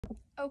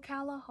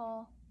Ocala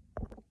haul.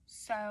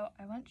 So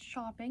I went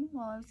shopping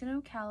while I was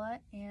in Ocala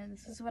and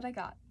this is what I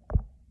got.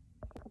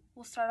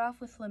 We'll start off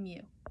with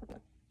Lemieux.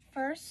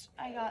 First,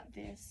 I got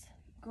this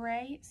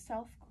gray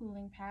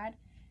self-cooling pad.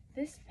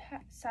 This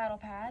saddle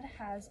pad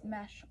has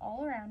mesh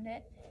all around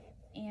it,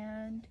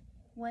 and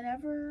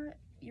whenever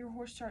your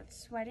horse starts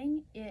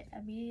sweating, it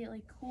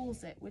immediately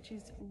cools it, which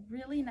is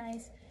really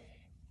nice,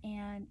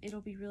 and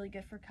it'll be really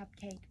good for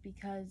Cupcake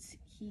because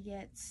he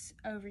gets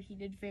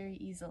overheated very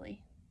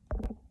easily.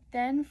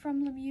 Then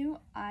from Lemieux,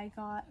 I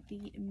got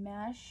the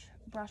mesh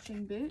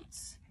brushing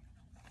boots.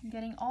 I'm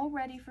getting all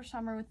ready for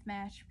summer with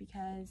mesh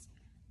because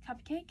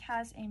Cupcake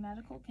has a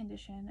medical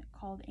condition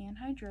called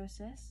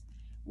anhidrosis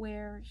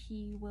where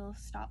he will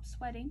stop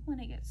sweating when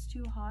it gets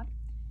too hot.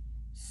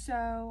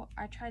 So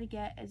I try to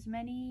get as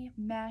many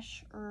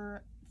mesh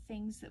or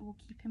things that will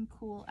keep him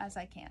cool as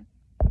I can.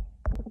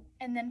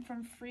 And then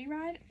from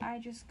Freeride, I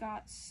just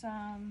got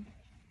some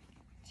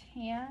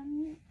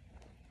tan.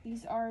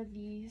 These are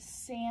the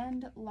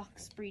Sand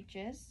Luxe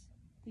breeches.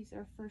 These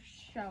are for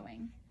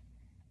showing.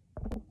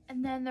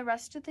 And then the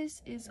rest of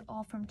this is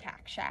all from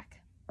Tack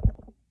Shack.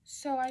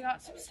 So I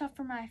got some stuff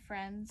for my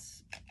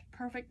friends.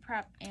 Perfect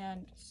Prep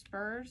and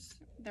Spurs.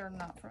 They're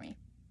not for me.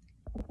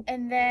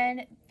 And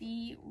then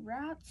the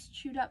rats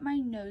chewed up my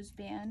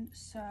noseband,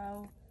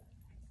 so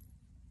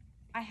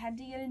I had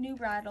to get a new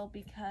bridle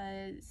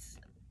because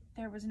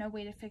there was no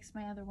way to fix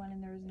my other one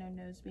and there was no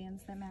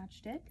nosebands that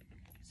matched it.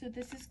 So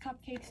this is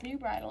Cupcake's new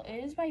bridle.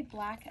 It is by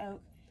Black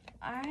Oak.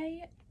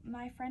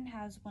 My friend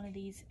has one of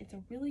these. It's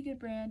a really good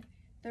brand.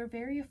 They're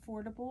very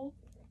affordable.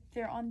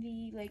 They're on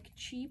the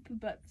cheap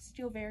but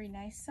still very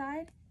nice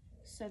side.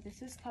 So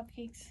this is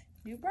Cupcake's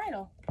new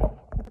bridle.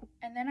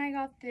 And then I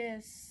got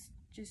this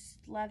just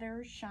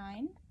leather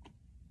shine.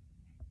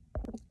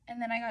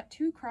 And then I got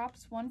two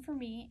crops, one for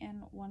me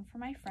and one for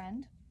my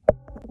friend.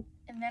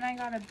 And then I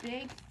got a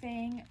big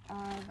thing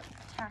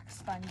of tack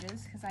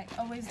sponges because I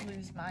always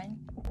lose mine.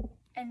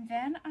 And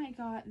then I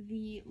got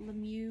the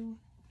Lemieux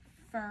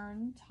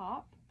fern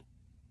top.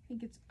 I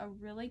think it's a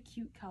really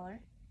cute color.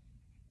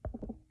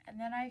 And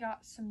then I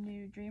got some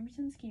new Dreamers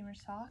and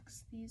Schemers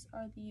socks. These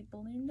are the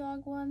balloon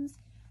dog ones.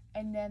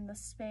 And then the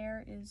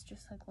spare is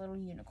just like little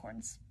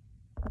unicorns.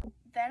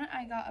 Then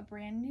I got a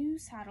brand new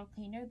saddle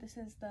cleaner. This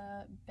is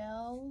the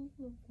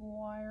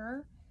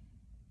Belvoir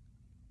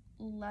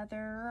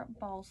Leather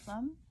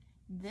Balsam.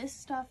 This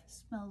stuff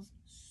smells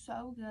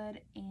so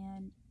good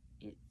and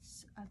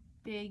it's a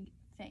big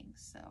thing,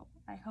 so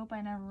I hope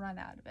I never run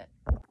out of it.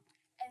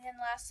 And then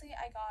lastly,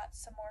 I got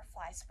some more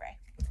fly spray.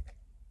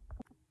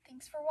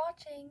 Thanks for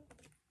watching.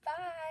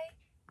 Bye!